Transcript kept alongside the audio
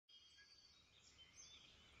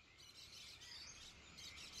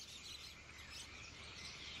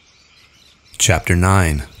Chapter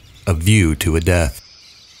 9. A View to a Death.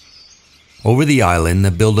 Over the island,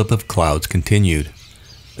 the buildup of clouds continued.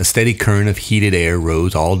 A steady current of heated air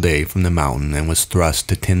rose all day from the mountain and was thrust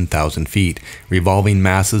to 10,000 feet. Revolving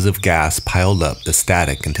masses of gas piled up the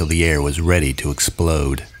static until the air was ready to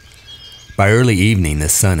explode. By early evening, the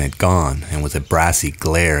sun had gone, and with a brassy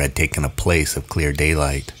glare had taken a place of clear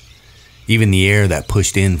daylight. Even the air that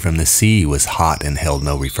pushed in from the sea was hot and held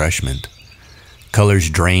no refreshment. Colors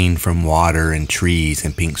drained from water and trees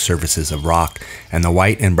and pink surfaces of rock, and the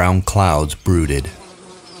white and brown clouds brooded.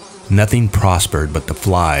 Nothing prospered but the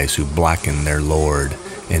flies who blackened their lord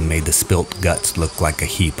and made the spilt guts look like a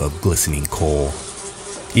heap of glistening coal.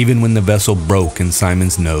 Even when the vessel broke in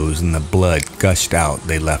Simon's nose and the blood gushed out,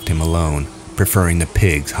 they left him alone, preferring the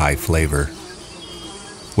pig's high flavor.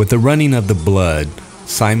 With the running of the blood,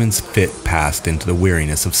 Simon's fit passed into the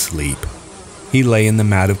weariness of sleep. He lay in the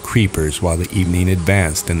mat of creepers while the evening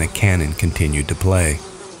advanced and the cannon continued to play.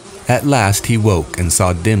 At last he woke and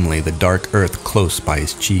saw dimly the dark earth close by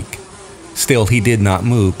his cheek. Still he did not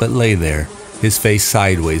move, but lay there, his face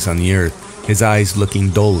sideways on the earth, his eyes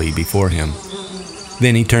looking dully before him.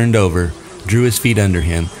 Then he turned over, drew his feet under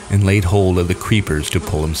him, and laid hold of the creepers to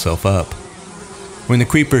pull himself up. When the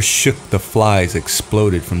creepers shook, the flies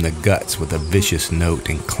exploded from the guts with a vicious note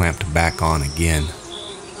and clamped back on again.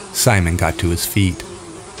 Simon got to his feet.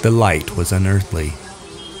 The light was unearthly.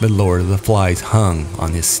 The Lord of the Flies hung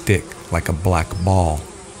on his stick like a black ball.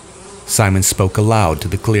 Simon spoke aloud to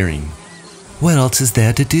the clearing. "What else is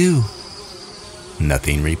there to do?"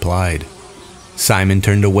 Nothing replied. Simon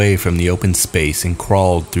turned away from the open space and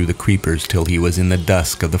crawled through the creepers till he was in the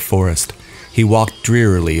dusk of the forest. He walked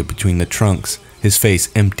drearily between the trunks, his face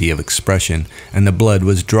empty of expression, and the blood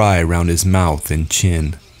was dry round his mouth and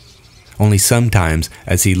chin. Only sometimes,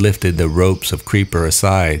 as he lifted the ropes of creeper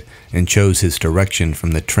aside and chose his direction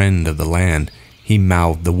from the trend of the land, he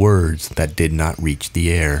mouthed the words that did not reach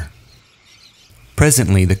the air.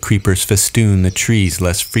 Presently the creepers festooned the trees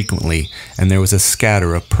less frequently, and there was a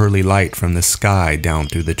scatter of pearly light from the sky down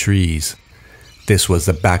through the trees. This was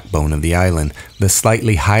the backbone of the island, the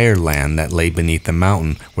slightly higher land that lay beneath the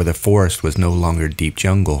mountain where the forest was no longer deep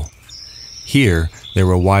jungle. Here there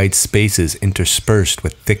were wide spaces interspersed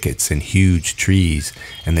with thickets and huge trees,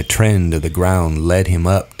 and the trend of the ground led him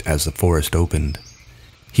up as the forest opened.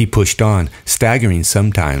 He pushed on, staggering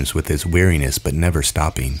sometimes with his weariness but never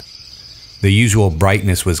stopping. The usual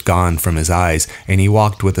brightness was gone from his eyes, and he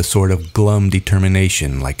walked with a sort of glum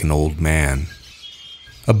determination like an old man.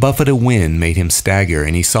 A buffet of wind made him stagger,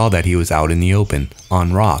 and he saw that he was out in the open,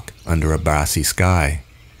 on rock, under a brassy sky.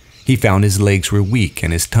 He found his legs were weak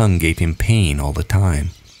and his tongue gave him pain all the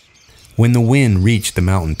time. When the wind reached the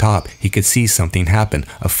mountain top, he could see something happen,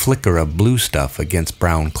 a flicker of blue stuff against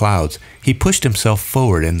brown clouds. He pushed himself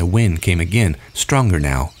forward and the wind came again, stronger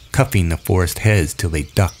now, cuffing the forest heads till they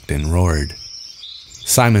ducked and roared.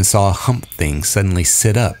 Simon saw a humped thing suddenly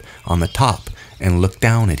sit up on the top and look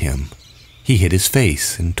down at him. He hid his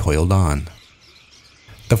face and toiled on.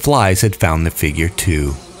 The flies had found the figure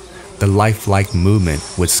too. The lifelike movement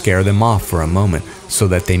would scare them off for a moment so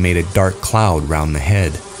that they made a dark cloud round the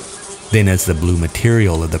head. Then as the blue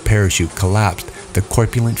material of the parachute collapsed, the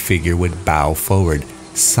corpulent figure would bow forward,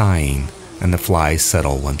 sighing, and the flies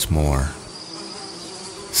settle once more.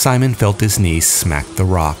 Simon felt his knees smack the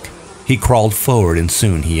rock. He crawled forward and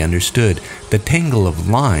soon he understood. The tangle of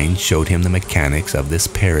lines showed him the mechanics of this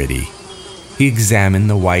parody. He examined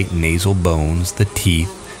the white nasal bones, the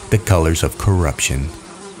teeth, the colors of corruption.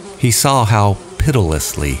 He saw how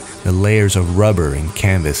pitilessly the layers of rubber and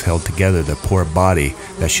canvas held together the poor body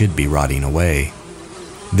that should be rotting away.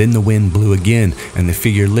 Then the wind blew again, and the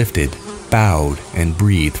figure lifted, bowed, and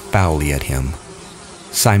breathed foully at him.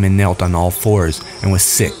 Simon knelt on all fours and was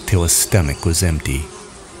sick till his stomach was empty.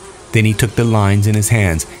 Then he took the lines in his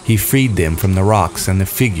hands, he freed them from the rocks and the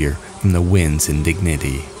figure from the wind's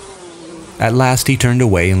indignity. At last he turned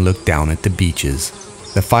away and looked down at the beaches.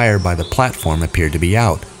 The fire by the platform appeared to be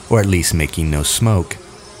out, or at least making no smoke.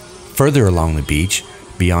 Further along the beach,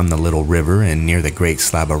 beyond the little river and near the great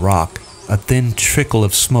slab of rock, a thin trickle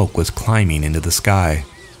of smoke was climbing into the sky.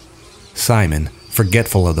 Simon,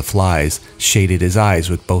 forgetful of the flies, shaded his eyes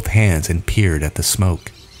with both hands and peered at the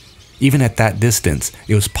smoke. Even at that distance,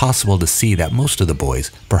 it was possible to see that most of the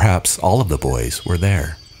boys, perhaps all of the boys, were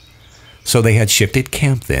there. So they had shifted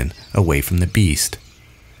camp then, away from the beast.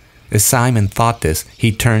 As Simon thought this,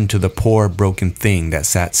 he turned to the poor broken thing that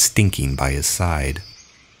sat stinking by his side.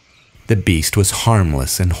 The beast was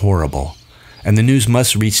harmless and horrible, and the news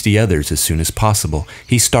must reach the others as soon as possible.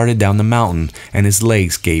 He started down the mountain, and his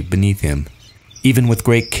legs gave beneath him. Even with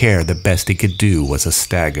great care, the best he could do was a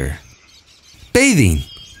stagger. "Bathing,"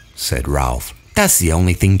 said Ralph. "That's the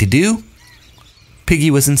only thing to do." Piggy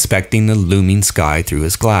was inspecting the looming sky through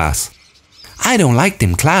his glass. "I don't like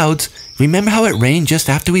them clouds. Remember how it rained just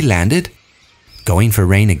after we landed? Going for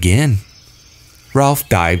rain again." Ralph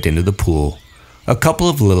dived into the pool. A couple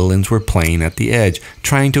of little ones were playing at the edge,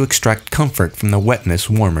 trying to extract comfort from the wetness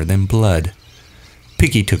warmer than blood.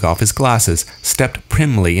 Piggy took off his glasses, stepped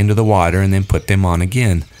primly into the water, and then put them on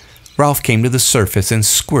again. Ralph came to the surface and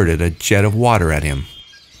squirted a jet of water at him.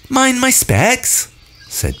 "Mind my specs,"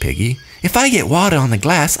 said Piggy. "If I get water on the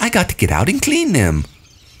glass, I got to get out and clean them."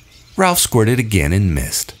 Ralph squirted again and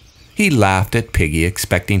missed. He laughed at Piggy,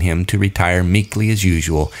 expecting him to retire meekly as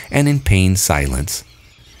usual and in pained silence.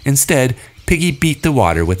 Instead, Piggy beat the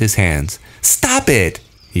water with his hands. "Stop it!"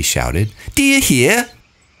 he shouted. "Do you hear?"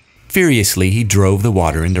 Furiously, he drove the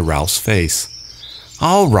water into Ralph's face.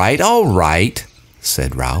 All right,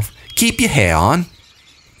 said Ralph. "Keep your hair on."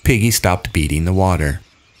 Piggy stopped beating the water.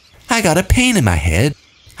 "I got a pain in my head.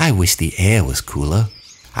 I wish the air was cooler.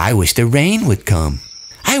 I wish the rain would come.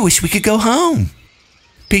 I wish we could go home."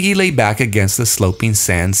 Piggy lay back against the sloping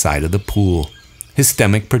sand side of the pool. His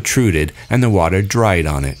stomach protruded and the water dried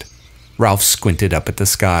on it. Ralph squinted up at the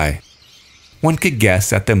sky. One could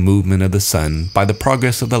guess at the movement of the sun by the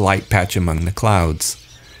progress of the light patch among the clouds.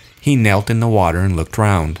 He knelt in the water and looked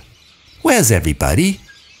round. "Where's everybody?"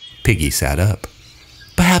 Piggy sat up.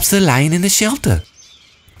 "Perhaps they're lying in the shelter.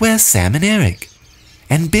 Where's Sam and Eric?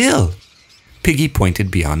 And Bill?" Piggy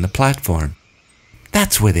pointed beyond the platform.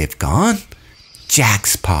 "That's where they've gone.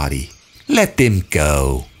 Jack's party. Let them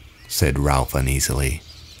go," said Ralph uneasily.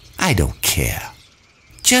 "I don't care.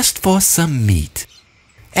 Just for some meat."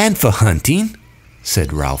 "And for hunting,"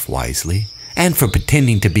 said Ralph wisely. "And for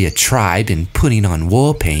pretending to be a tribe and putting on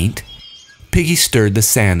war paint." Piggy stirred the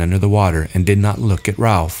sand under the water and did not look at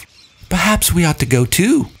Ralph. "Perhaps we ought to go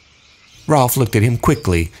too." Ralph looked at him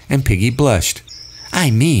quickly and Piggy blushed.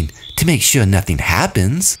 "I mean, to make sure nothing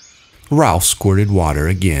happens." Ralph squirted water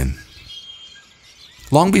again.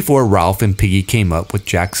 Long before Ralph and Piggy came up with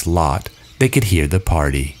Jack's lot, they could hear the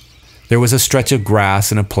party. There was a stretch of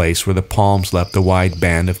grass in a place where the palms left a wide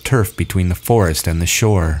band of turf between the forest and the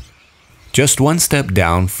shore. Just one step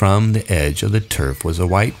down from the edge of the turf was a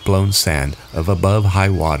white blown sand of above high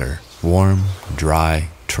water, warm, dry,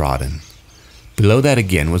 trodden. Below that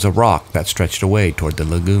again was a rock that stretched away toward the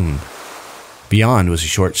lagoon. Beyond was a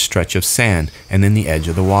short stretch of sand and then the edge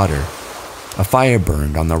of the water. A fire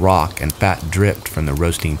burned on the rock and fat dripped from the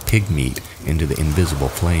roasting pig meat into the invisible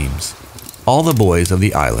flames. All the boys of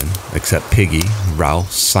the island, except Piggy,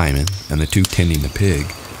 Ralph, Simon, and the two tending the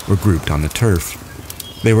pig, were grouped on the turf.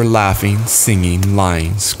 They were laughing, singing,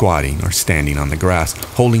 lying, squatting, or standing on the grass,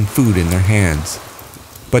 holding food in their hands.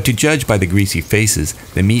 But to judge by the greasy faces,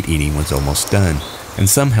 the meat eating was almost done, and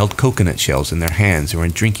some held coconut shells in their hands and were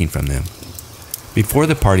drinking from them. Before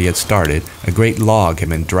the party had started, a great log had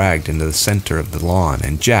been dragged into the center of the lawn,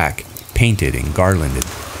 and Jack, painted and garlanded,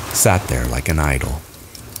 sat there like an idol.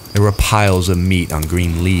 There were piles of meat on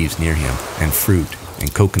green leaves near him, and fruit,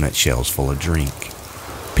 and coconut shells full of drink.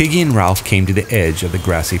 Piggy and Ralph came to the edge of the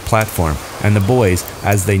grassy platform, and the boys,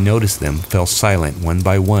 as they noticed them, fell silent one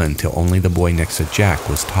by one till only the boy next to Jack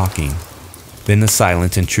was talking. Then the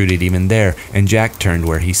silence intruded even there, and Jack turned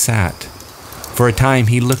where he sat. For a time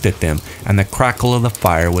he looked at them, and the crackle of the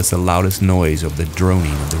fire was the loudest noise of the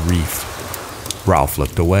droning of the reef. Ralph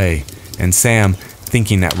looked away, and Sam,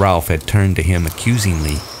 thinking that Ralph had turned to him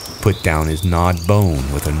accusingly, put down his gnawed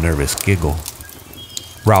bone with a nervous giggle.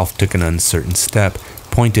 Ralph took an uncertain step,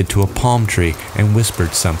 pointed to a palm tree, and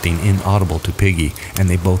whispered something inaudible to Piggy, and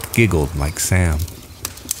they both giggled like Sam.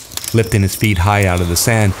 Lifting his feet high out of the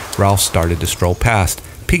sand, Ralph started to stroll past.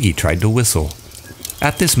 Piggy tried to whistle.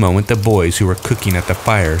 At this moment, the boys who were cooking at the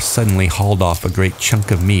fire suddenly hauled off a great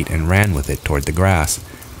chunk of meat and ran with it toward the grass.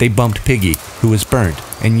 They bumped Piggy, who was burnt,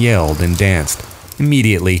 and yelled and danced.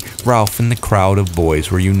 Immediately, Ralph and the crowd of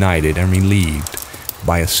boys were united and relieved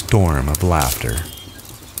by a storm of laughter.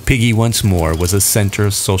 Piggy once more was a center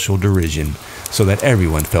of social derision, so that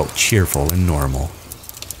everyone felt cheerful and normal.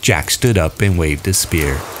 Jack stood up and waved his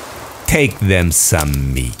spear. "Take them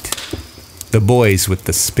some meat." The boys with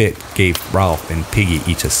the spit gave Ralph and Piggy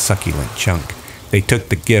each a succulent chunk. They took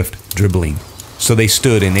the gift, dribbling. So they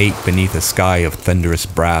stood and ate beneath a sky of thunderous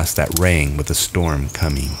brass that rang with a storm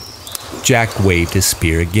coming. Jack waved his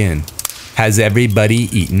spear again. "Has everybody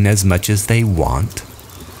eaten as much as they want?"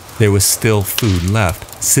 There was still food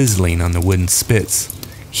left, sizzling on the wooden spits,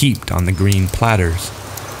 heaped on the green platters.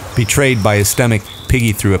 Betrayed by his stomach,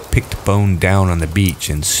 Piggy threw a picked bone down on the beach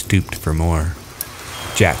and stooped for more.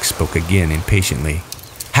 Jack spoke again impatiently.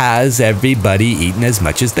 "Has everybody eaten as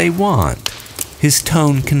much as they want?" His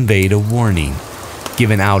tone conveyed a warning,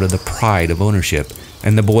 given out of the pride of ownership,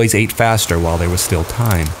 and the boys ate faster while there was still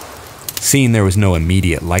time. Seeing there was no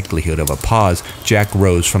immediate likelihood of a pause, Jack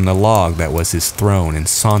rose from the log that was his throne and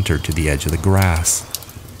sauntered to the edge of the grass.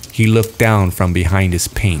 He looked down from behind his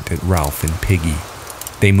paint at Ralph and Piggy.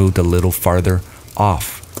 They moved a little farther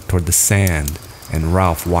off toward the sand, and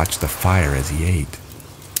Ralph watched the fire as he ate.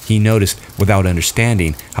 He noticed, without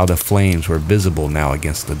understanding, how the flames were visible now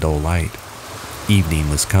against the dull light. Evening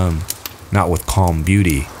was come, not with calm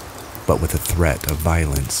beauty, but with a threat of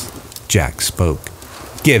violence. Jack spoke.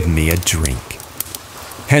 "Give me a drink."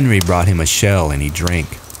 Henry brought him a shell and he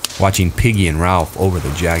drank, watching Piggy and Ralph over the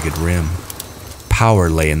jagged rim. Power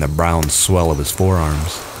lay in the brown swell of his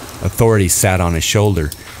forearms. Authority sat on his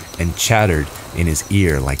shoulder and chattered in his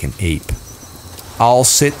ear like an ape. "I'll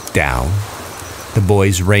sit down." The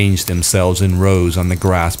boys ranged themselves in rows on the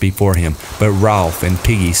grass before him, but Ralph and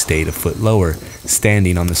Piggy stayed a foot lower,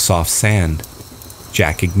 standing on the soft sand.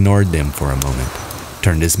 Jack ignored them for a moment,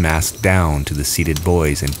 turned his mask down to the seated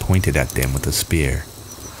boys and pointed at them with a spear.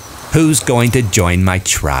 "Who's going to join my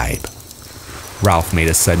tribe?" Ralph made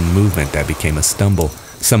a sudden movement that became a stumble.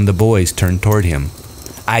 Some of the boys turned toward him.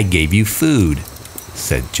 "I gave you food,"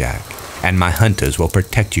 said Jack, "and my hunters will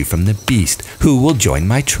protect you from the beast. Who will join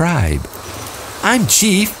my tribe?" "I'm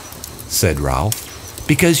chief," said Ralph,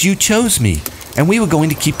 "because you chose me, and we were going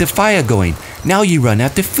to keep the fire going. Now you run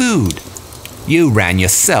after food." "You ran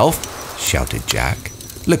yourself," shouted Jack.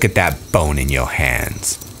 "Look at that bone in your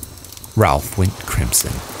hands." Ralph went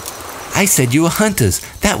crimson. "I said you were hunters.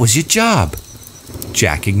 That was your job."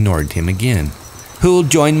 Jack ignored him again. "Who'll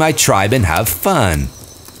join my tribe and have fun?"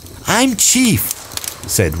 "I'm chief,"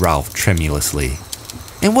 said Ralph tremulously.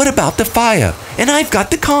 "And what about the fire? And I've got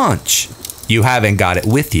the conch." "You haven't got it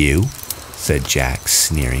with you," said Jack,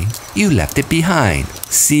 sneering. "You left it behind.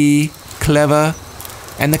 See? Clever.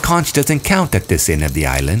 And the conch doesn't count at this end of the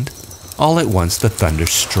island." All at once the thunder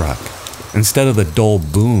struck. Instead of the dull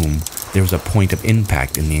boom, there was a point of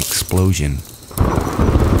impact in the explosion.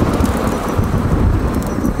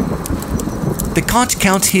 "The conch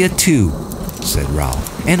counts here too," said Ralph,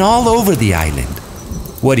 "and all over the island."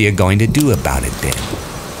 "What are you going to do about it then?"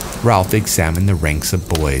 Ralph examined the ranks of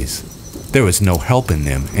boys. There was no help in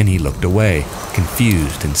them, and he looked away,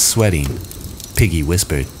 confused and sweating. Piggy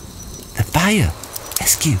whispered, "The fire.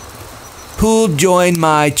 Rescue." "Who'll join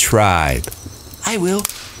my tribe?" "I will.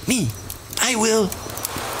 Me. I will."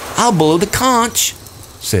 "I'll blow the conch,"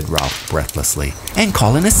 said Ralph breathlessly, "and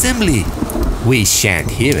call an assembly." "We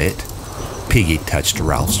shan't hear it." Piggy touched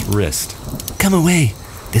Ralph's wrist. "Come away.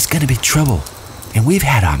 There's going to be trouble, and we've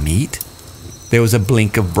had our meat." There was a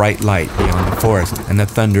blink of bright light beyond the forest, and the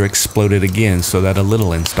thunder exploded again so that a little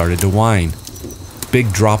one started to whine.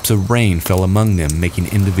 Big drops of rain fell among them, making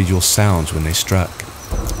individual sounds when they struck.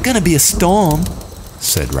 "Gonna be a storm,"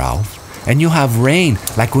 said Ralph, "and you'll have rain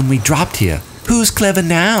like when we dropped here. Who's clever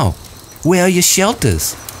now? Where are your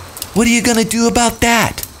shelters? What are you gonna do about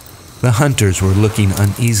that?" The hunters were looking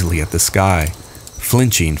uneasily at the sky,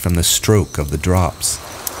 flinching from the stroke of the drops.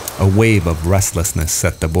 A wave of restlessness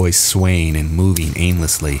set the boys swaying and moving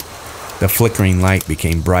aimlessly. The flickering light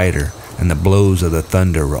became brighter, and the blows of the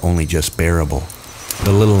thunder were only just bearable.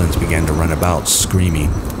 The little ones began to run about,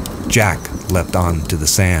 screaming. Jack leapt onto the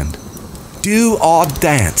sand. "Do or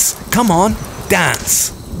dance! Come on,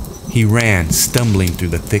 dance!" He ran, stumbling through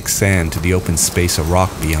the thick sand to the open space of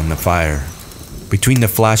rock beyond the fire. Between the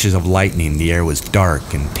flashes of lightning, the air was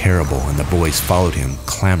dark and terrible, and the boys followed him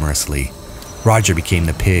clamorously. Roger became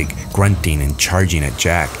the pig, grunting and charging at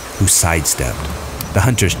Jack, who sidestepped. The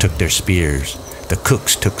hunters took their spears, the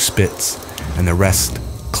cooks took spits, and the rest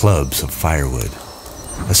clubs of firewood.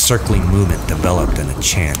 A circling movement developed in a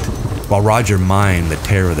chant. While Roger mimed the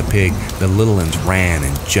terror of the pig, the little ones ran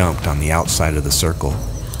and jumped on the outside of the circle.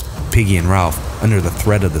 Piggy and Ralph, under the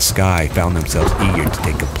threat of the sky, found themselves eager to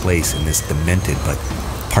take a place in this demented but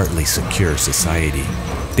partly secure society.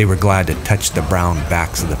 They were glad to touch the brown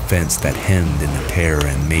backs of the fence that hemmed in the terror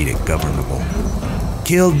and made it governable.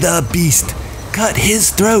 "Kill the beast! Cut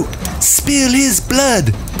his throat! Spill his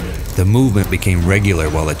blood!" The movement became regular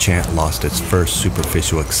while the chant lost its first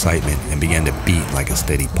superficial excitement and began to beat like a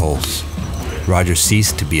steady pulse. Roger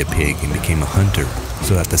ceased to be a pig and became a hunter,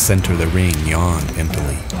 so that the center of the ring yawned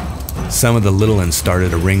emptily. Some of the little ones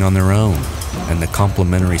started a ring on their own, and the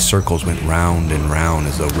complementary circles went round and round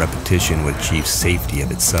as though repetition would achieve safety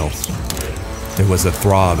of itself. There was the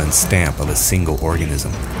throb and stamp of a single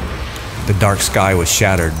organism. The dark sky was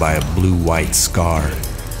shattered by a blue-white scar.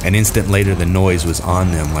 An instant later the noise was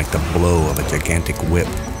on them like the blow of a gigantic whip.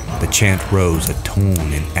 The chant rose a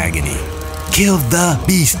tone in agony. Kill the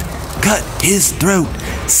beast! Cut his throat!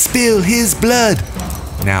 Spill his blood!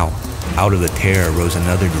 Now, out of the terror rose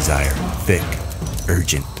another desire, thick,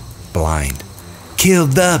 urgent, blind. Kill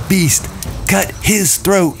the beast! Cut his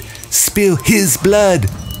throat! Spill his blood!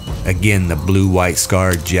 Again the blue-white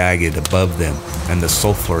scar jagged above them, and the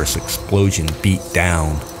sulphurous explosion beat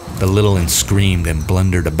down. The little ones screamed and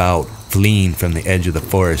blundered about, fleeing from the edge of the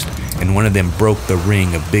forest, and one of them broke the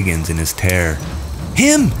ring of Biggins in his terror.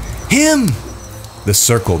 Him! Him! The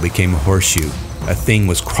circle became a horseshoe. A thing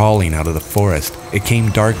was crawling out of the forest. It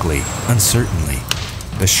came darkly, uncertainly.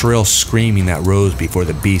 The shrill screaming that rose before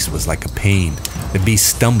the beast was like a pain. The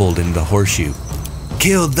beast stumbled into the horseshoe.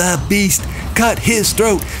 Kill the beast! Cut his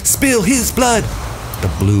throat! Spill his blood!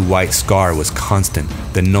 The blue-white scar was constant,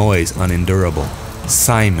 the noise unendurable.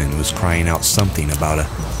 Simon was crying out something about a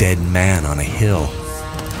dead man on a hill.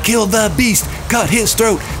 Kill the beast! Cut his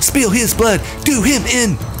throat! Spill his blood! Do him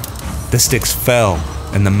in! The sticks fell,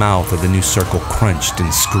 and the mouth of the new circle crunched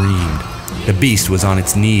and screamed. The beast was on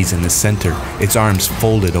its knees in the center, its arms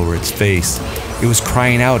folded over its face. It was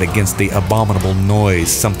crying out against the abominable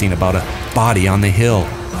noise, something about a body on the hill.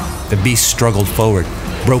 The beast struggled forward,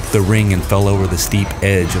 broke the ring, and fell over the steep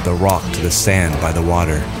edge of the rock to the sand by the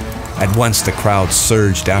water. At once the crowd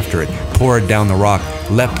surged after it, poured down the rock,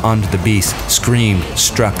 leapt onto the beast, screamed,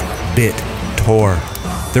 struck, bit, tore.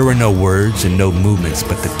 There were no words and no movements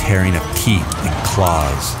but the tearing of teeth and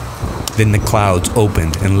claws. Then the clouds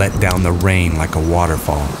opened and let down the rain like a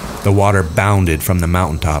waterfall. The water bounded from the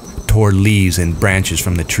mountaintop, tore leaves and branches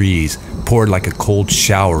from the trees, poured like a cold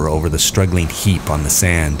shower over the struggling heap on the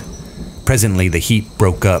sand. Presently the heap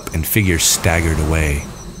broke up and figures staggered away.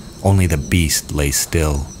 Only the beast lay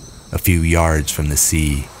still, a few yards from the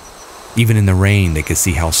sea. Even in the rain they could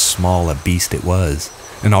see how small a beast it was,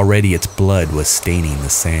 and already its blood was staining the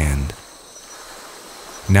sand.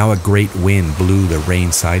 Now a great wind blew the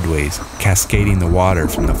rain sideways, cascading the water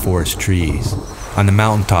from the forest trees. On the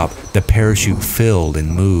mountaintop, the parachute filled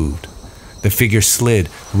and moved. The figure slid,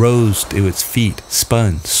 rose to its feet,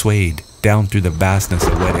 spun, swayed, down through the vastness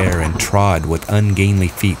of wet air and trod with ungainly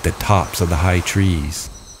feet the tops of the high trees.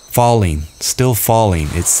 Falling, still falling,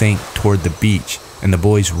 it sank toward the beach, and the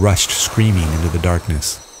boys rushed screaming into the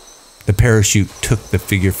darkness. The parachute took the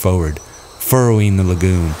figure forward, furrowing the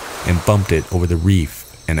lagoon, and bumped it over the reef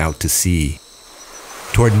and out to sea.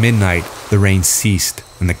 Toward midnight, the rain ceased,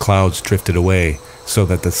 and the clouds drifted away, so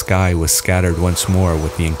that the sky was scattered once more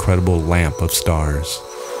with the incredible lamp of stars.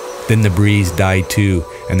 Then the breeze died too,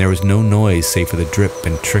 and there was no noise save for the drip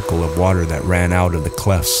and trickle of water that ran out of the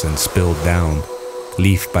clefts and spilled down,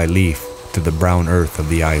 leaf by leaf, to the brown earth of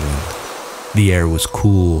the island. The air was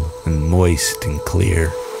cool and moist and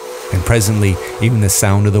clear, and presently even the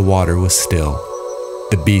sound of the water was still.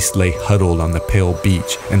 The beast lay huddled on the pale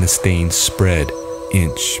beach, and the stains spread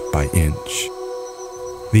inch by inch.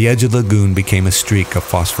 The edge of the lagoon became a streak of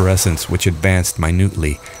phosphorescence which advanced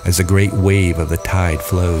minutely as a great wave of the tide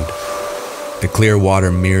flowed. The clear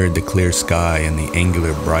water mirrored the clear sky and the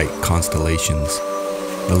angular bright constellations.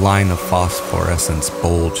 The line of phosphorescence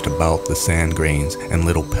bulged about the sand grains and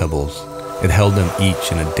little pebbles. It held them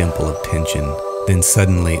each in a dimple of tension, then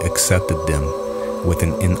suddenly accepted them with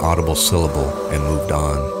an inaudible syllable and moved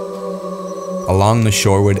on. Along the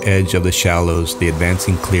shoreward edge of the shallows, the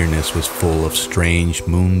advancing clearness was full of strange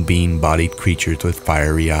moonbeam-bodied creatures with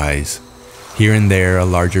fiery eyes. Here and there a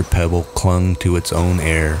larger pebble clung to its own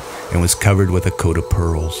air and was covered with a coat of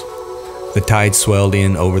pearls. The tide swelled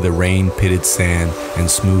in over the rain-pitted sand and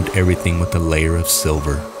smoothed everything with a layer of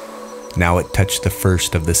silver. Now it touched the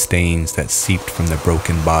first of the stains that seeped from the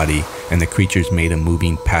broken body, and the creatures made a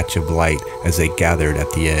moving patch of light as they gathered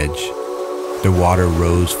at the edge. The water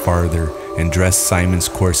rose farther and dressed Simon's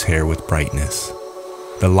coarse hair with brightness.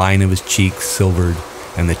 The line of his cheek silvered,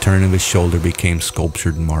 and the turn of his shoulder became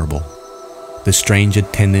sculptured marble. The strange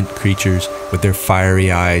attendant creatures, with their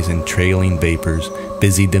fiery eyes and trailing vapors,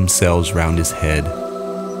 busied themselves round his head.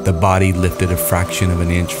 The body lifted a fraction of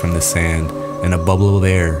an inch from the sand, and a bubble of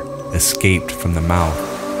air escaped from the mouth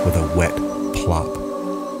with a wet plop.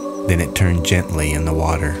 Then it turned gently in the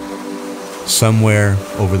water. Somewhere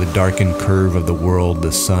over the darkened curve of the world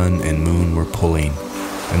the sun and moon were pulling,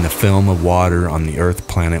 and the film of water on the earth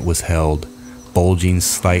planet was held, bulging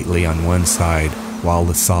slightly on one side while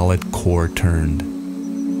the solid core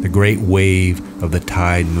turned. The great wave of the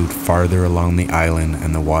tide moved farther along the island,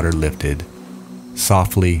 and the water lifted.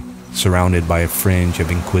 Softly, surrounded by a fringe of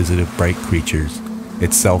inquisitive bright creatures,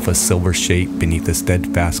 itself a silver shape beneath the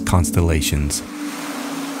steadfast constellations,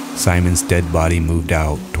 Simon's dead body moved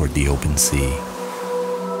out toward the open sea.